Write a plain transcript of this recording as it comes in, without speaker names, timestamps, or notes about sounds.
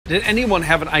Did anyone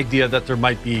have an idea that there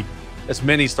might be as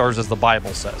many stars as the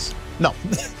Bible says? No.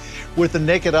 With the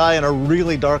naked eye in a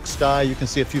really dark sky, you can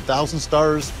see a few thousand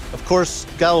stars. Of course,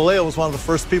 Galileo was one of the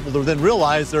first people to then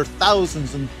realize there are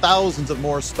thousands and thousands of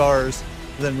more stars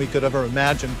than we could ever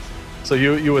imagine. So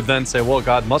you would then say, well,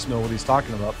 God must know what he's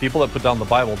talking about. People that put down the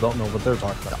Bible don't know what they're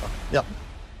talking about. Yep.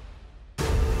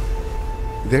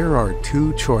 There are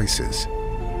two choices: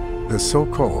 the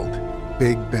so-called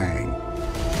Big Bang,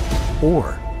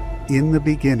 or in the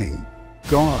beginning,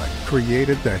 God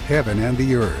created the heaven and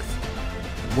the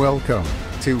earth. Welcome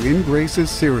to InGrace's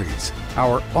series,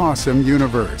 Our Awesome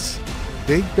Universe,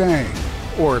 Big Bang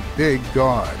or Big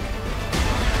God.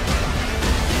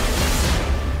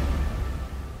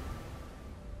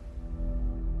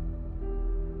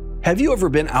 Have you ever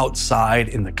been outside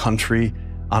in the country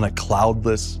on a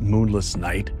cloudless, moonless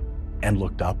night and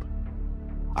looked up?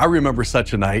 I remember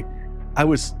such a night. I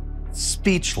was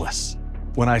speechless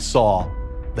when I saw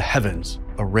the heavens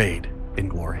arrayed in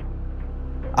glory.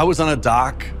 I was on a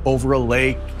dock over a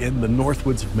lake in the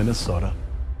Northwoods of Minnesota.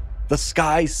 The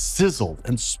sky sizzled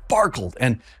and sparkled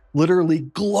and literally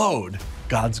glowed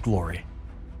God's glory.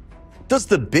 Does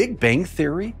the Big Bang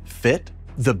Theory fit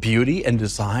the beauty and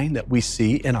design that we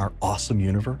see in our awesome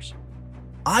universe?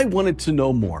 I wanted to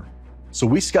know more, so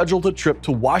we scheduled a trip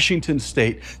to Washington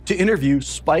State to interview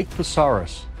Spike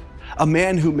Psaros, a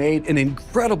man who made an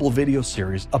incredible video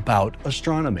series about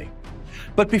astronomy.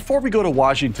 But before we go to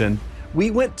Washington,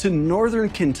 we went to northern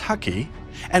Kentucky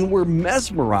and were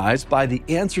mesmerized by the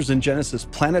Answers in Genesis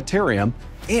Planetarium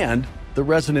and the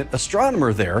resident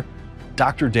astronomer there,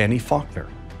 Dr. Danny Faulkner.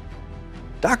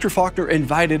 Dr. Faulkner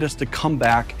invited us to come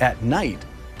back at night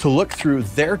to look through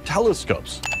their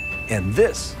telescopes, and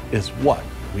this is what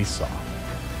we saw.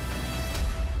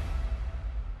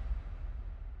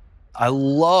 I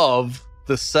love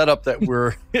the setup that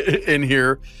we're in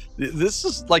here. This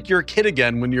is like you're a kid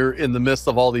again when you're in the midst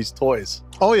of all these toys.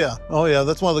 Oh yeah,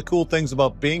 that's one of the cool things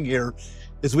about being here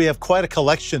is we have quite a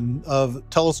collection of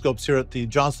telescopes here at the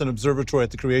Johnston Observatory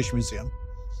at the Creation Museum.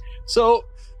 So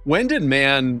when did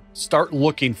man start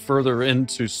looking further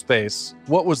into space?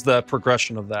 What was the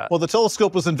progression of that? Well, the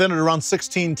telescope was invented around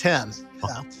 1610.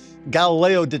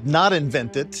 Galileo did not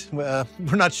invent it. We're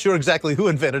not sure exactly who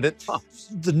invented it.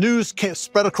 The news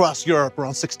spread across Europe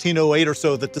around 1608 or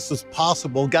so that this was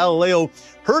possible. Galileo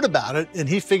heard about it and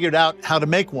he figured out how to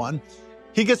make one.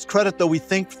 He gets credit, though, we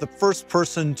think, for the first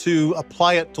person to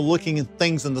apply it to looking at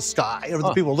things in the sky.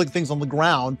 Other people are looking at things on the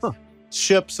ground.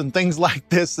 Ships and things like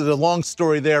this. There's a long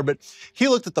story there, but he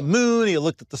looked at the moon, he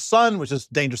looked at the sun, which is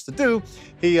dangerous to do.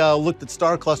 He looked at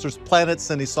star clusters, planets,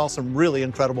 and he saw some really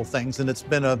incredible things. And it's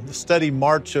been a steady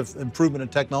march of improvement in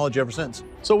technology ever since.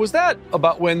 So was that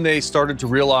about when they started to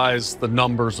realize the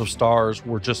numbers of stars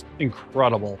were just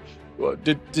incredible?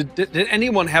 Did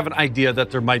anyone have an idea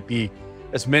that there might be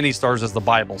as many stars as the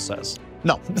Bible says?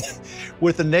 No.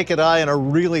 With the naked eye in a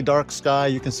really dark sky,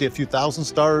 you can see a few thousand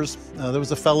stars. There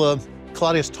was a fella,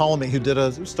 Claudius Ptolemy, who did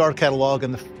a star catalog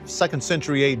in the 2nd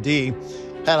century AD,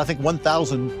 had I think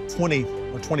 1,020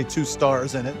 or 22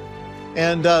 stars in it.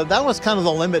 And that was kind of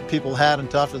the limit people had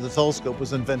until after the telescope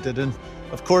was invented. And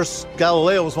of course,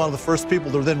 Galileo was one of the first people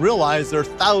to then realize there are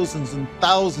thousands and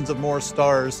thousands of more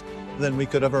stars than we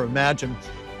could ever imagine.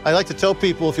 I like to tell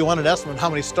people, if you want an estimate how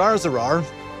many stars there are,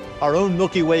 our own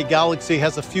Milky Way galaxy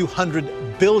has a few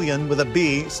 100 billion, with a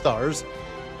B, stars.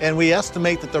 And we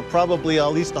estimate that there are probably at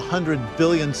least 100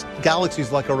 billion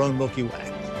galaxies like our own Milky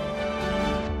Way.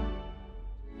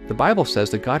 The Bible says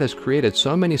that God has created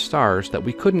so many stars that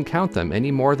we couldn't count them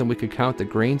any more than we could count the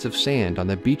grains of sand on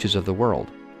the beaches of the world.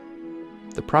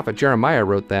 The prophet Jeremiah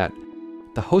wrote that,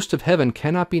 "The host of heaven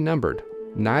cannot be numbered,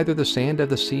 neither the sand of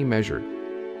the sea measured."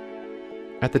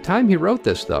 At the time he wrote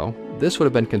this, though, this would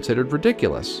have been considered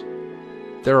ridiculous.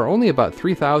 There are only about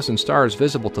 3,000 stars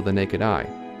visible to the naked eye.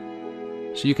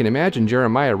 So you can imagine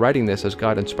Jeremiah writing this as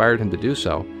God inspired him to do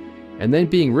so, and then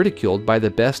being ridiculed by the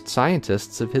best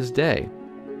scientists of his day.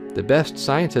 The best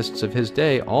scientists of his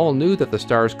day all knew that the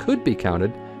stars could be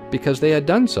counted because they had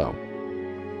done so.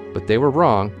 But they were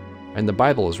wrong, and the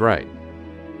Bible is right.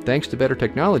 Thanks to better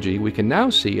technology, we can now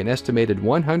see an estimated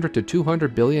 100 to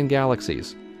 200 billion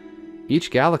galaxies.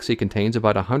 Each galaxy contains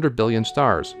about 100 billion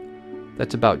stars.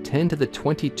 That's about 10 to the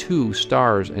 22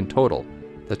 stars in total.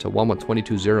 That's a 1 with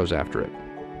 22 zeros after it.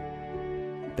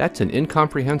 That's an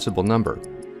incomprehensible number.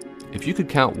 If you could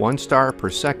count one star per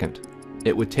second,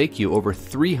 it would take you over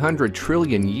 300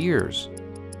 trillion years.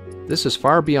 This is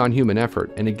far beyond human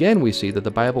effort, and again we see that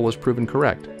the Bible was proven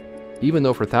correct, even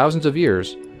though for thousands of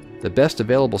years, the best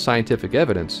available scientific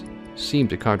evidence seemed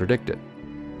to contradict it.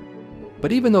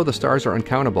 But even though the stars are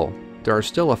uncountable, there are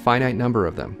still a finite number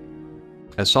of them.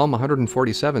 As Psalm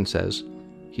 147 says,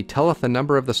 He telleth the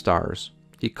number of the stars,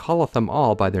 He calleth them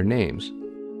all by their names.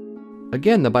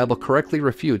 Again, the Bible correctly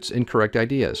refutes incorrect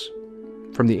ideas.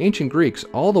 From the ancient Greeks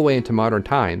all the way into modern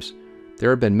times, there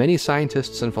have been many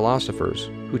scientists and philosophers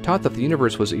who taught that the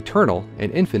universe was eternal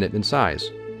and infinite in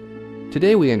size.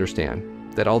 Today we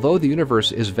understand that although the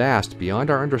universe is vast beyond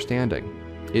our understanding,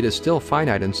 it is still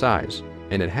finite in size,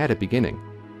 and it had a beginning.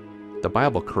 The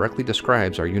Bible correctly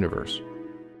describes our universe.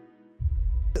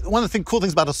 One of the cool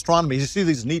things about astronomy is you see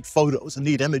these neat photos and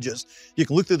neat images. You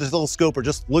can look through the telescope or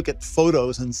just look at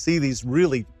photos and see these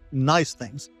really nice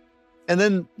things. And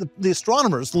then the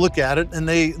astronomers look at it and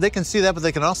they can see that, but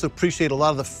they can also appreciate a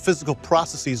lot of the physical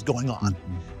processes going on.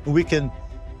 And we can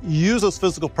use those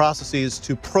physical processes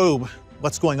to probe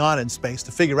what's going on in space,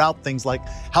 to figure out things like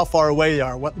how far away they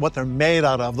are, what they're made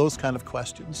out of, those kind of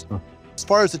questions. As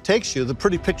far as it takes you, the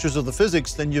pretty pictures of the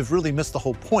physics, then you've really missed the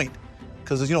whole point.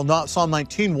 Because, you know, Psalm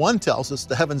 19:1 tells us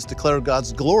the heavens declare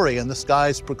God's glory and the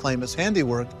skies proclaim His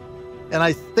handiwork. And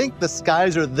I think the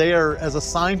skies are there as a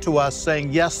sign to us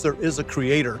saying, yes, there is a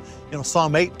creator. You know,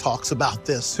 Psalm 8 talks about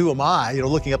this. Who am I? You know,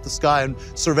 looking up the sky and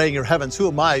surveying your heavens. Who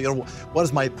am I? You know, what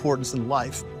is my importance in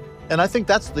life? And I think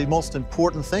that's the most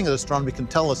important thing that astronomy can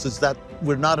tell us, is that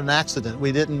we're not an accident.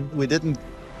 We didn't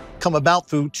come about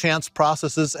through chance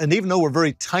processes. And even though we're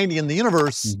very tiny in the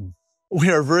universe, we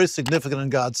are very significant in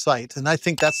God's sight. And I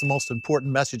think that's the most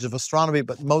important message of astronomy,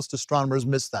 but most astronomers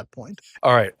miss that point.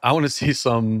 All right, I want to see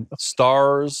some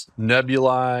stars,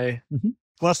 nebulae.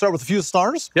 Want to start with a few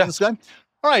stars Yeah. in the sky?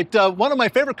 All right, one of my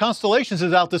favorite constellations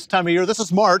is out this time of year. This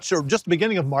is March, or just the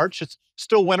beginning of March. It's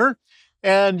still winter.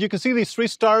 And you can see these 3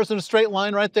 stars in a straight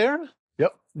line right there.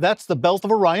 Yep. That's the belt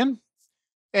of Orion.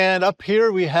 And up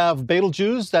here we have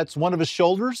Betelgeuse. That's one of his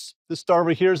shoulders. This star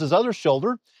over here is his other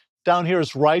shoulder. Down here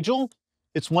is Rigel.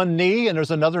 It's one knee, and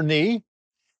there's another knee.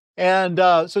 And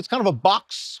so it's kind of a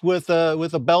box with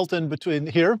a belt in between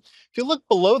here. If you look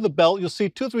below the belt, you'll see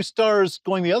 2 or 3 stars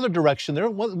going the other direction there.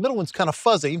 The middle one's kind of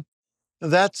fuzzy.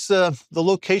 That's the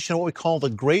location of what we call the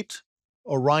Great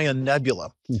Orion Nebula.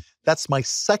 That's my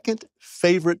second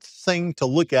favorite thing to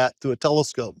look at through a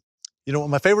telescope. You know what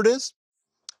my favorite is?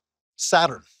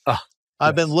 Saturn.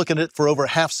 I've been looking at it for over a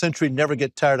half century, never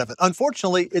get tired of it.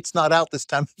 Unfortunately, it's not out this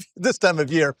time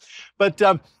of year. But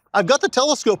I've got the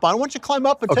telescope on. Why don't you climb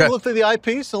up and take a look through the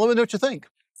eyepiece and let me know what you think.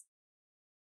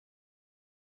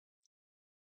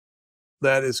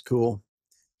 That is cool.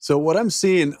 So what I'm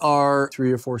seeing are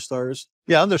 3 or 4 stars.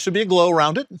 Yeah, there should be a glow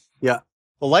around it. Yeah.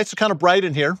 The lights are kind of bright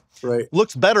in here. Right.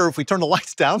 Looks better if we turn the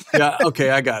lights down. Yeah, okay,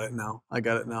 I got it now.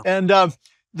 And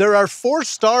there are 4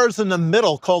 stars in the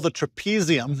middle called the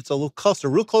trapezium. It's a little cluster,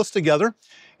 real close together.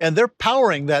 And they're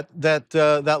powering that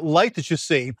light that you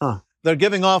see. They're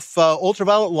giving off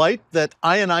ultraviolet light that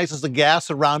ionizes the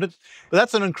gas around it. But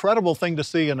that's an incredible thing to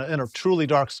see in a truly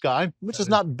dark sky, which is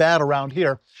not bad around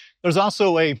here. There's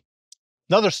also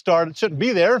another star that shouldn't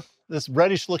be there. This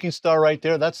reddish-looking star right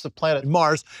there, that's the planet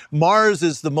Mars. Mars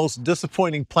is the most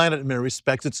disappointing planet in many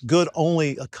respects. It's good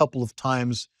only a couple of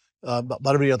times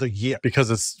about every other year. Because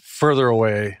it's further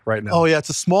away right now. Oh yeah, it's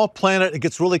a small planet. It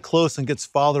gets really close and gets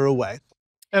farther away.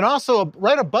 And also,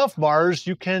 right above Mars,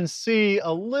 you can see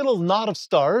a little knot of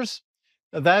stars.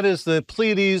 That is the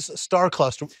Pleiades star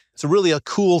cluster. It's really a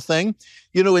cool thing.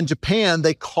 You know, in Japan,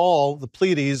 they call the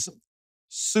Pleiades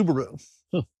Subaru.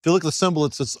 If you look at the symbol,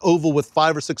 it's this oval with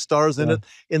 5 or 6 stars in it,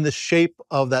 in the shape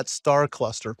of that star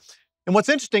cluster. And what's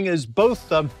interesting is both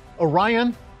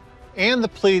Orion and the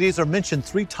Pleiades are mentioned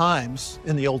 3 times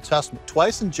in the Old Testament,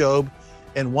 twice in Job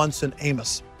and once in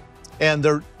Amos. And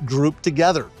they're grouped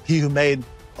together, he who made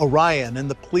Orion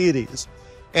and the Pleiades.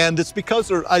 And it's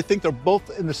because I think they're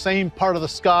both in the same part of the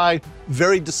sky,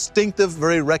 very distinctive,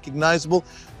 very recognizable.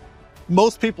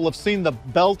 Most people have seen the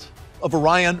belt of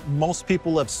Orion. Most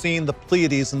people have seen the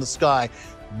Pleiades in the sky.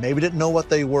 Maybe didn't know what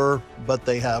they were, but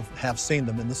they have seen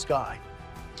them in the sky.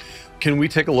 Can we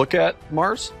take a look at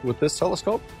Mars with this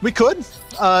telescope? We could.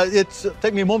 It's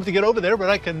take me a moment to get over there, but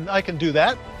I can do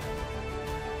that.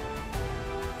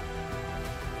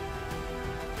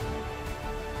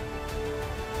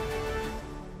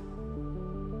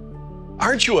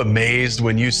 Aren't you amazed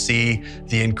when you see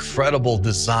the incredible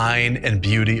design and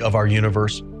beauty of our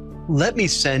universe? Let me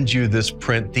send you this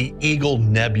print, the Eagle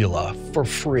Nebula, for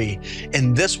free.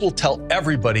 And this will tell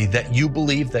everybody that you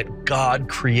believe that God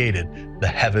created the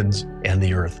heavens and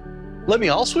the earth. Let me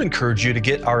also encourage you to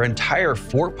get our entire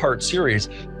 4-part series,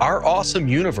 Our Awesome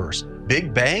Universe,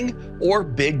 Big Bang or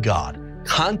Big God.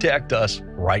 Contact us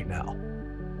right now.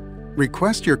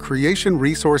 Request your creation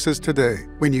resources today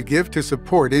when you give to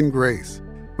support InGrace.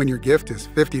 When your gift is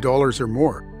 $50 or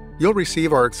more, you'll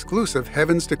receive our exclusive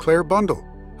Heavens Declare bundle,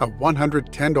 a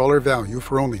 $110 value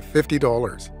for only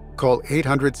 $50. Call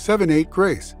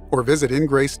 800-78-GRACE or visit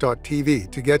ingrace.tv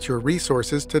to get your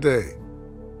resources today.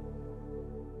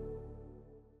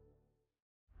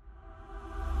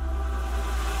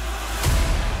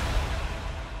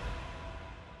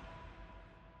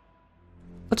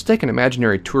 Let's take an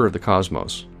imaginary tour of the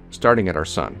cosmos, starting at our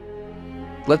sun.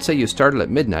 Let's say you started at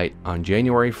midnight on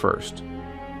January 1st.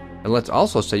 And let's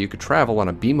also say you could travel on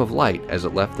a beam of light as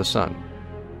it left the sun.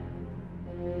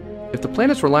 If the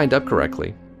planets were lined up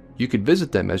correctly, you could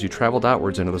visit them as you traveled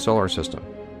outwards into the solar system.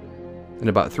 In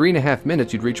about 3.5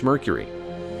 minutes, you'd reach Mercury,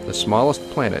 the smallest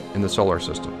planet in the solar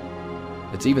system.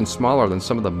 It's even smaller than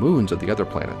some of the moons of the other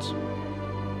planets.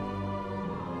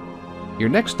 Your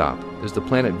next stop is the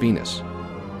planet Venus,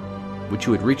 which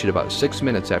you would reach at about 6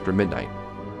 minutes after midnight.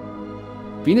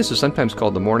 Venus is sometimes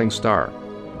called the morning star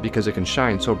because it can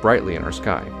shine so brightly in our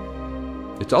sky.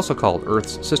 It's also called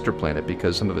Earth's sister planet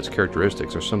because some of its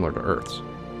characteristics are similar to Earth's.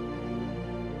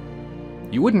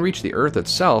 You wouldn't reach the Earth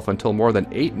itself until more than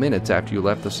 8 minutes after you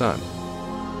left the sun.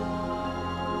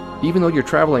 Even though you're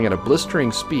traveling at a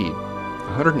blistering speed,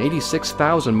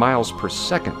 186,000 miles per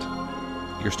second,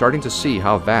 you're starting to see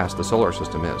how vast the solar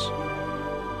system is.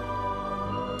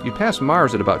 You pass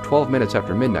Mars at about 12 minutes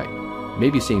after midnight,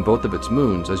 maybe seeing both of its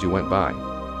moons as you went by.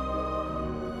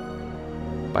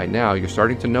 By now, you're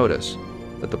starting to notice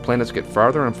that the planets get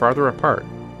farther and farther apart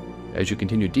as you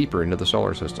continue deeper into the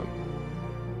solar system.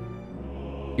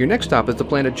 Your next stop is the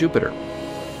planet Jupiter,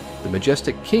 the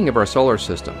majestic king of our solar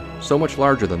system, so much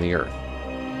larger than the Earth.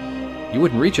 You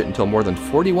wouldn't reach it until more than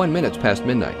 41 minutes past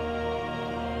midnight.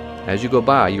 As you go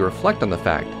by, you reflect on the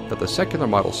fact that the secular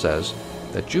model says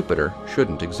that Jupiter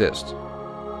shouldn't exist.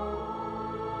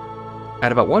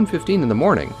 At about 1:15 in the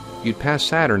morning, you'd pass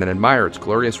Saturn and admire its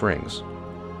glorious rings.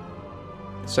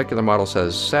 The secular model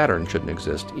says Saturn shouldn't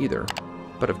exist either,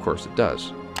 but of course it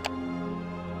does.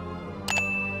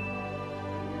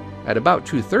 At about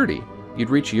 2:30, you'd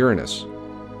reach Uranus,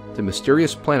 the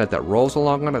mysterious planet that rolls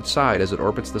along on its side as it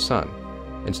orbits the Sun,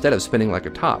 instead of spinning like a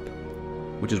top,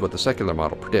 which is what the secular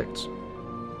model predicts.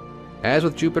 As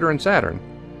with Jupiter and Saturn,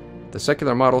 the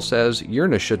secular model says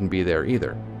Uranus shouldn't be there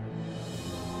either.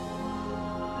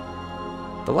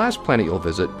 The last planet you'll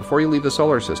visit before you leave the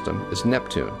solar system is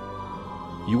Neptune.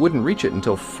 You wouldn't reach it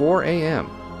until 4 a.m.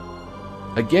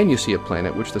 Again, you see a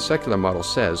planet which the secular model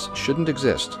says shouldn't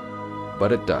exist,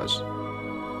 but it does.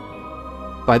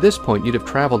 By this point, you'd have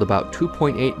traveled about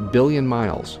 2.8 billion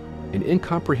miles, an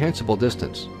incomprehensible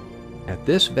distance. At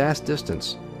this vast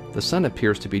distance, the Sun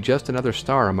appears to be just another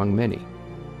star among many.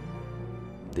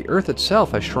 The Earth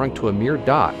itself has shrunk to a mere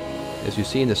dot, as you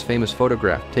see in this famous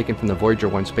photograph taken from the Voyager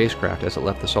 1 spacecraft as it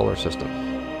left the solar system.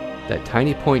 That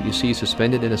tiny point you see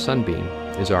suspended in a sunbeam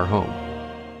is our home.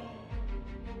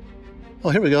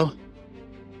 Well, here we go.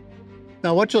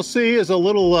 Now what you'll see is a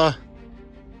little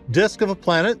disk of a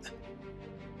planet.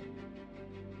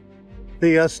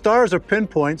 The stars are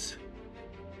pinpoints,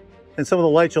 and some of the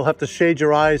light you'll have to shade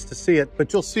your eyes to see it,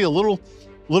 but you'll see a little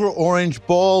orange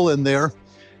ball in there.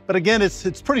 But again,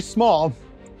 it's pretty small.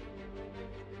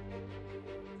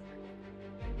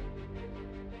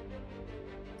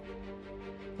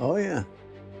 Oh yeah.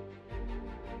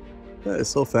 That is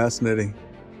so fascinating.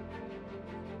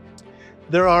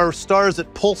 There are stars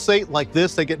that pulsate like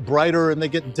this. They get brighter and they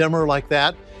get dimmer like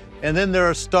that. And then there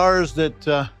are stars that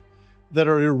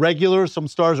are irregular. Some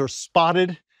stars are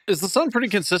spotted. Is the sun pretty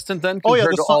consistent then Oh, yeah,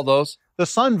 compared to all those? The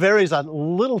sun varies a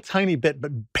little tiny bit,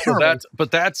 but barely. So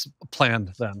that's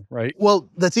planned then, right? Well,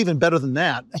 that's even better than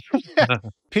that.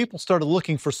 People started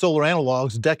looking for solar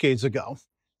analogs decades ago,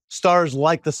 stars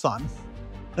like the sun.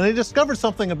 And they discovered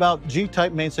something about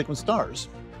G-type main sequence stars.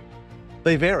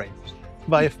 They vary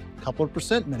by a couple of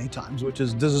percent many times, which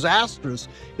is disastrous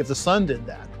if the sun did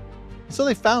that. So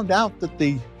they found out that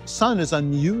the sun is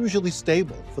unusually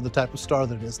stable for the type of star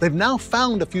that it is. They've now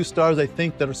found a few stars they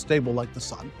think that are stable like the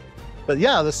sun. But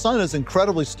yeah, the sun is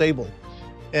incredibly stable.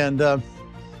 And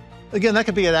again, that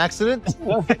could be an accident,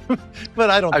 but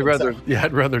I don't think so.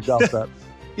 I'd rather doubt that.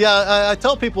 Yeah, I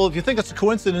tell people, if you think it's a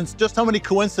coincidence, just how many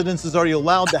coincidences are you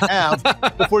allowed to have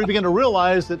before you begin to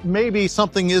realize that maybe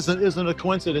something isn't a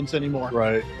coincidence anymore?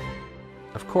 Right.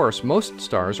 Of course, most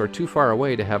stars are too far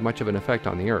away to have much of an effect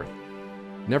on the Earth.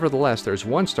 Nevertheless, there's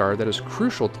one star that is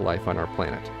crucial to life on our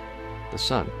planet, the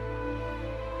Sun.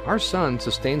 Our Sun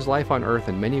sustains life on Earth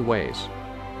in many ways.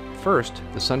 First,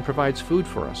 the Sun provides food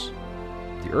for us.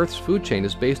 The Earth's food chain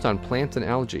is based on plants and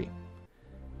algae.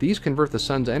 These convert the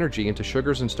Sun's energy into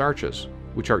sugars and starches,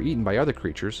 which are eaten by other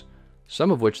creatures,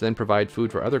 some of which then provide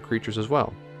food for other creatures as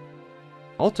well.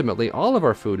 Ultimately, all of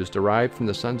our food is derived from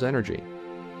the sun's energy.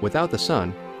 Without the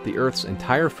sun, the Earth's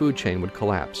entire food chain would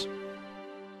collapse.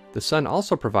 The sun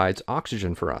also provides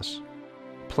oxygen for us.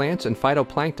 Plants and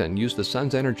phytoplankton use the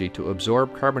sun's energy to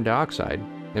absorb carbon dioxide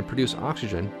and produce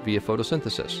oxygen via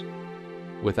photosynthesis.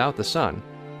 Without the sun,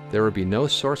 there would be no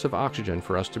source of oxygen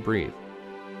for us to breathe.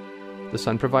 The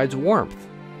sun provides warmth.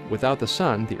 Without the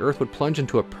sun, the Earth would plunge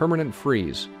into a permanent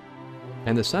freeze.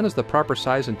 And the sun is the proper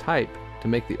size and type to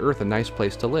make the Earth a nice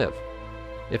place to live.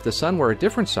 If the sun were a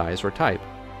different size or type,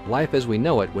 life as we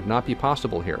know it would not be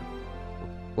possible here.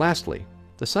 Lastly,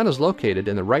 the sun is located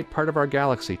in the right part of our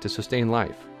galaxy to sustain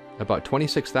life, about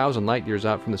 26,000 light-years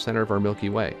out from the center of our Milky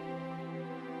Way.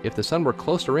 If the sun were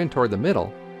closer in toward the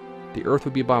middle, the Earth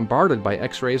would be bombarded by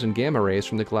X-rays and gamma rays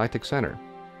from the galactic center.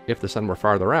 If the sun were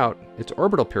farther out, its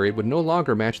orbital period would no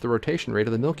longer match the rotation rate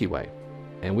of the Milky Way,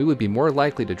 and we would be more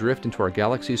likely to drift into our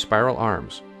galaxy's spiral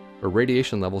arms, where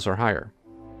radiation levels are higher.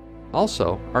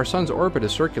 Also, our sun's orbit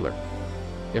is circular.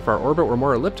 If our orbit were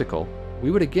more elliptical, we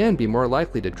would again be more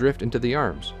likely to drift into the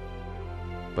arms.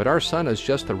 But our sun is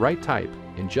just the right type,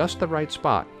 in just the right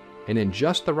spot, and in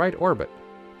just the right orbit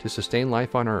to sustain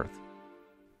life on Earth.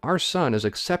 Our sun is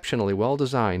exceptionally well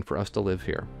designed for us to live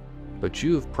here, but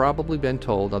you've probably been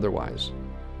told otherwise.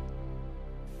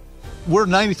 We're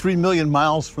 93 million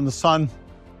miles from the sun.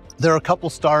 There are a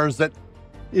couple stars that,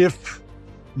 if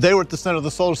they were at the center of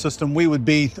the solar system, we would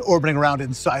be orbiting around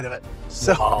inside of it.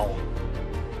 So, Wow.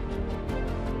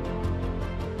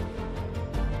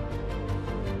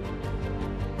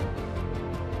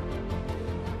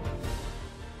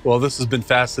 Well, this has been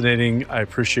fascinating. I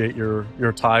appreciate your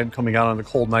time coming out on a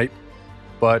cold night,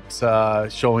 but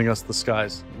showing us the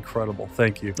skies. Incredible.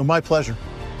 Thank you. my pleasure.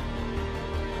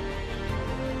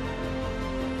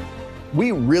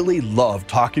 We really love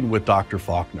talking with Dr.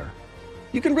 Faulkner.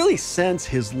 You can really sense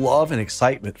his love and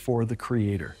excitement for the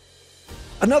Creator.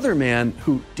 Another man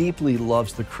who deeply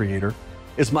loves the Creator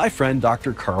is my friend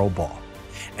Dr. Carl Baugh.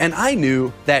 And I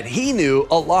knew that he knew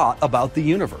a lot about the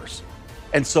universe.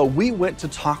 And so we went to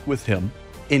talk with him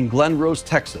in Glen Rose,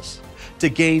 Texas, to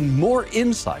gain more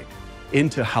insight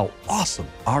into how awesome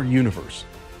our universe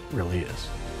really is.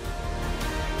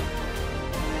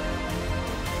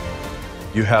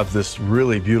 You have this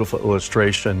really beautiful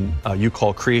illustration you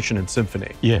call Creation in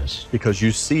Symphony. Yes. Because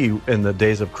you see in the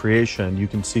days of creation, you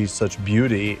can see such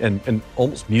beauty and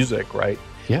almost music, right?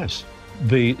 Yes.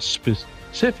 The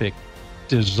specific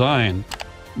design,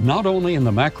 not only in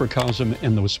the macrocosm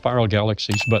in those spiral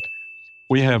galaxies, but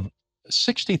we have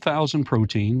 60,000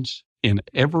 proteins in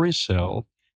every cell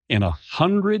in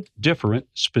 100 different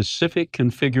specific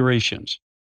configurations.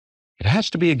 It has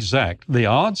to be exact. The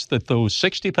odds that those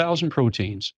 60,000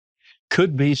 proteins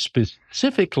could be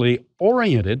specifically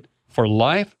oriented for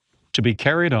life to be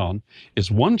carried on is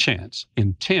 1 chance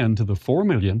in 10 to the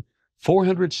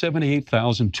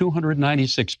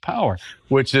 4,478,296 power.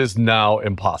 Which is now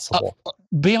impossible.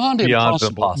 Beyond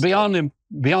impossible.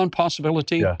 Beyond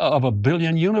possibility Yeah. of a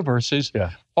billion universes,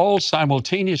 Yeah. all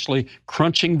simultaneously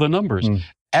crunching the numbers.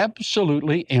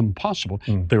 Absolutely impossible.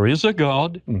 There is a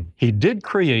God. He did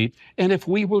create. And if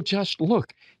we will just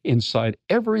look inside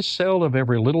every cell of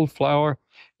every little flower,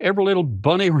 every little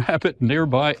bunny rabbit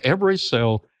nearby, every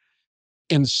cell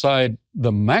inside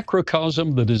the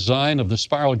macrocosm, the design of the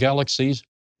spiral galaxies,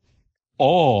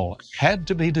 all had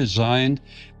to be designed,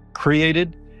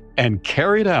 created, and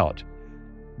carried out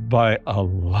by a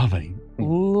loving,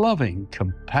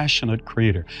 compassionate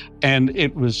Creator. And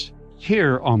it was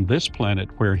here on this planet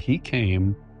where He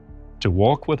came to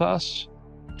walk with us,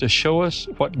 to show us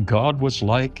what God was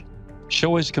like,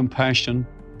 show His compassion,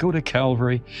 go to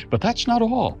Calvary. But that's not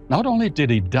all. Not only did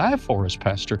He die for us,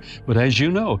 Pastor, but as you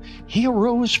know, He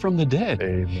arose from the dead.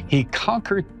 Amen. He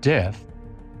conquered death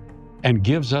and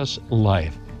gives us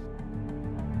life.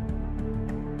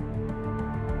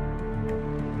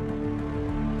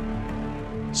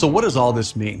 So what does all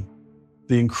this mean?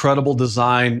 The incredible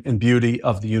design and beauty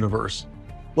of the universe.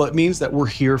 Well, it means that we're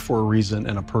here for a reason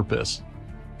and a purpose.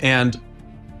 And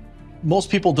most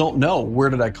people don't know, where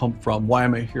did I come from? Why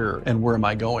am I here? And where am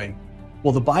I going?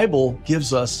 Well, the Bible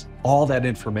gives us all that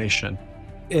information.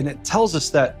 And it tells us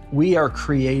that we are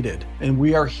created and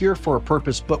we are here for a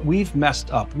purpose, but we've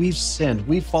messed up, we've sinned,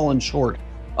 we've fallen short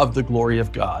of the glory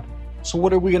of God. So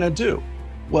what are we gonna do?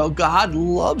 Well, God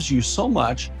loves you so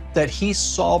much that He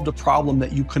solved a problem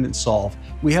that you couldn't solve.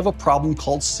 We have a problem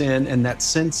called sin, and that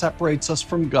sin separates us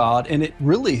from God, and it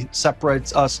really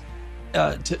separates us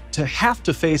to have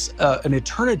to face an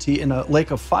eternity in a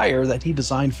lake of fire that He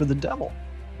designed for the devil.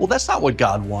 Well, that's not what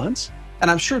God wants,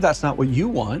 and I'm sure that's not what you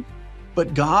want.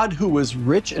 But God, who is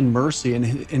rich in mercy and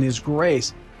in His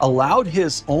grace, allowed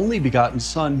his only begotten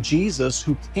son, Jesus,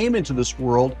 who came into this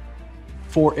world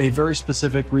for a very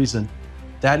specific reason.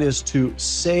 That is to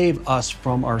save us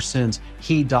from our sins.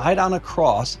 He died on a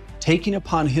cross, taking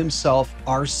upon himself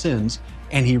our sins,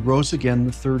 and he rose again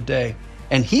the third day.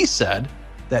 And he said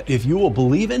that if you will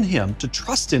believe in him, to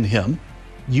trust in him,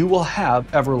 you will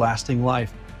have everlasting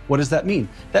life. What does that mean?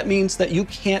 That means that you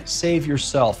can't save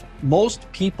yourself.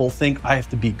 Most people think I have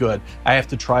to be good. I have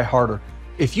to try harder.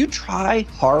 If you try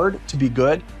hard to be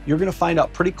good, you're going to find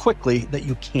out pretty quickly that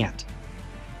you can't.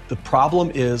 The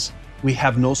problem is we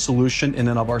have no solution in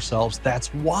and of ourselves. That's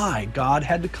why God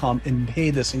had to come and pay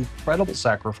this incredible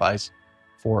sacrifice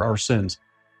for our sins.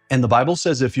 And the Bible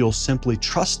says if you'll simply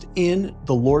trust in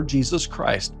the Lord Jesus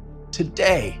Christ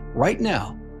today, right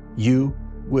now, you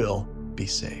will be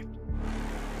saved.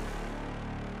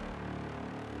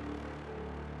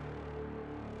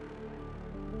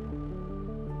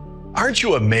 Aren't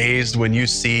you amazed when you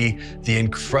see the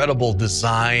incredible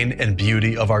design and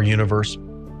beauty of our universe?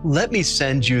 Let me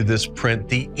send you this print,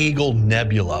 the Eagle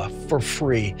Nebula, for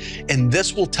free. And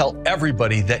this will tell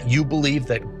everybody that you believe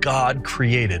that God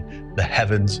created the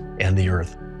heavens and the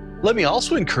earth. Let me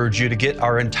also encourage you to get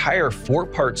our entire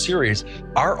 4-part series,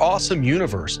 Our Awesome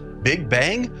Universe, Big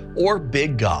Bang or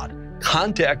Big God.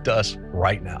 Contact us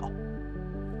right now.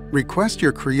 Request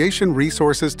your creation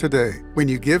resources today when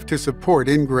you give to support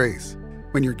InGrace.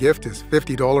 When your gift is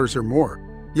 $50 or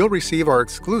more, you'll receive our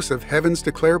exclusive Heavens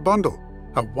Declare bundle,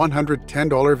 a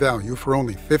 $110 value for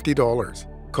only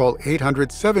 $50. Call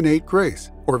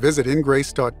 800-78-GRACE or visit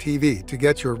ingrace.tv to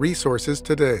get your resources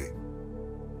today.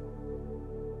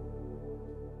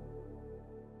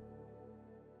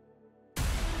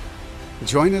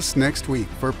 Join us next week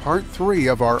for part 3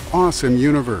 of our awesome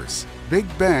universe, Big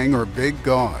Bang or Big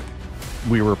God.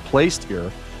 We were placed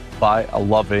here by a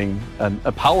loving and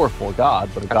a powerful God,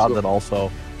 but a God that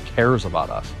also cares about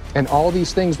us. And all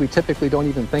these things we typically don't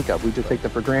even think of. We just take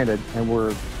them for granted, and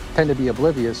we tend to be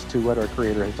oblivious to what our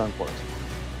Creator has done for us.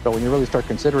 But when you really start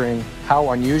considering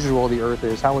how unusual the Earth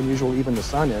is, how unusual even the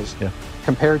Sun is,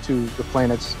 compared to the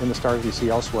planets and the stars we see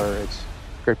elsewhere, it's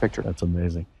a great picture. That's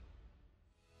amazing.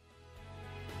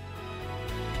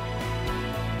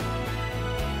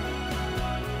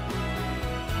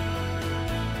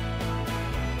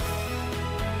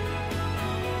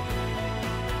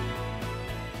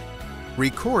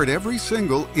 Record every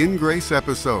single InGrace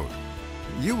episode.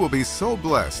 You will be so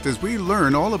blessed as we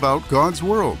learn all about God's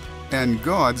world and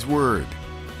God's Word.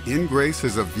 InGrace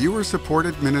is a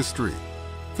viewer-supported ministry.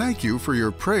 Thank you for your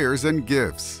prayers and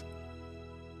gifts.